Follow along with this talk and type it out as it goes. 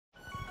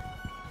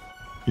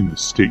In the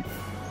state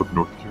of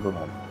North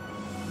Carolina,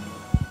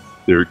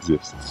 there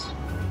exists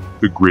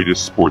the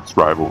greatest sports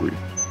rivalry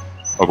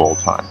of all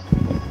time.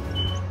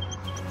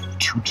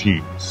 Two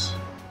teams,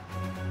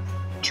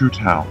 two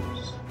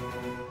towns,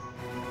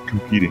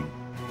 competing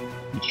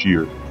each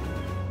year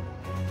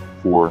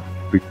for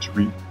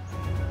victory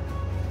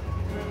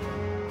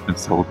and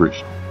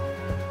celebration.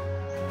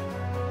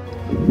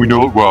 We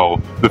know it well,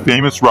 the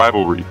famous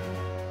rivalry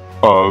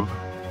of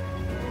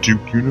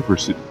Duke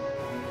University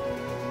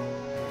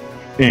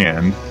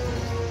and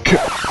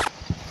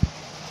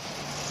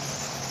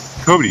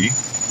Cody.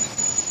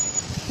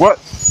 What?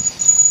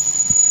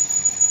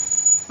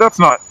 That's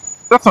not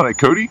it,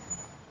 Cody.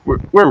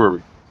 Where were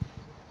we?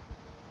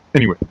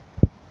 Anyway,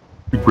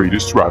 the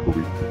greatest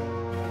rivalry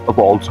of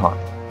all time.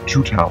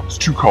 Two towns,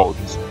 two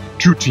colleges,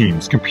 two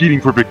teams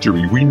competing for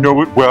victory. We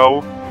know it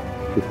well.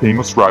 The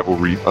famous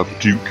rivalry of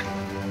Duke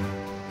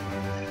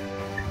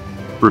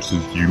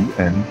versus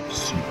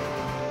UNC.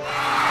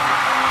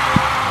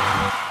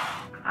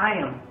 I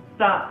am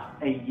such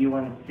a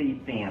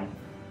UNC fan.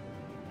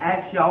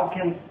 As y'all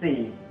can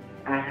see,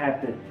 I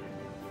have this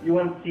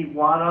UNC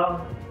water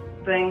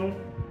thing,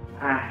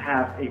 I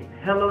have a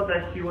pillow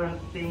that's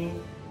UNC,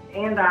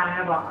 and I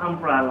have an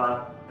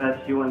umbrella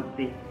that's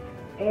UNC,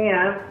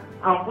 and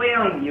I'm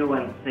wearing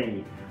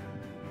UNC.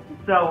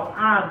 So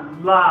I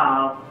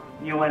love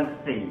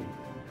UNC.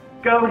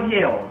 Go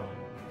Heels!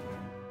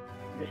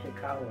 The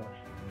Chicago.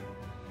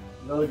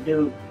 Go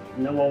Duke.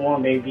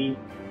 #1, baby.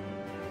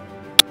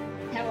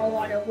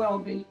 Carolina will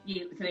beat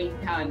you 3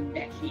 times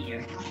next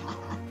year.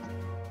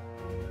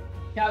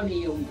 Go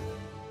Heels.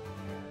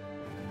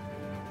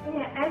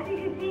 Yeah, as you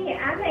can see,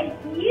 I'm a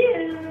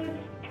huge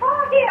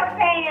Tar Heel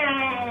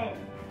fan.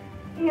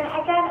 You know,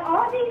 I got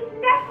all these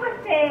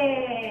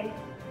necklaces.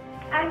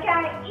 I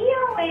got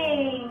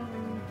earrings,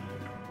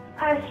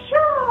 a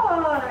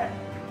shirt,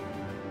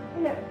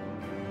 you know,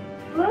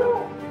 a blue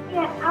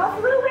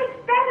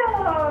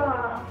sweater,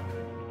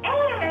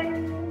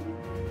 and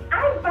I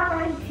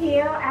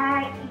volunteer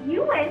at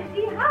UNC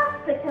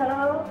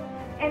Hospital,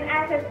 and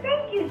as a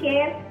thank you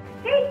gift,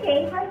 they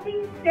gave us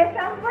this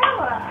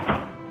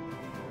umbrella.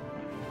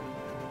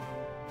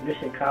 The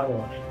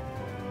Chicago.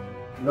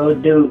 Go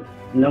Duke.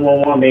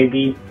 #1,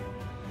 baby.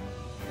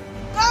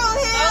 Go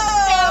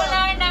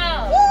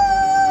Carolina!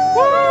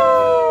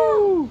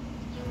 Woo!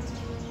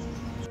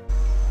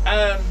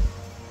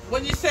 What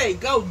do you say?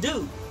 Go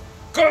Duke.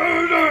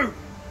 Go Duke!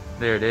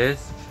 There it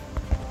is.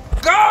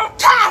 Go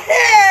Tar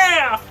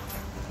Heel!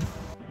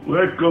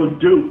 Let's go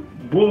Duke.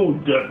 Bull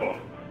Devil.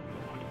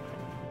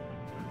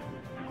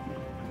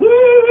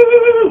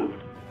 Woo!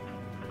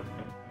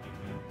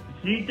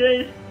 See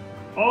this?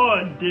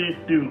 On this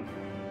Duke.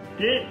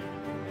 This,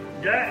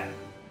 that,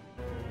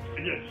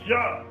 and a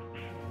shot.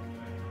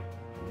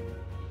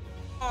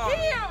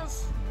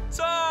 Heels!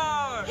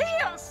 Tar!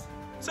 Heels!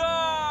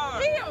 Tar!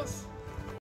 Heels!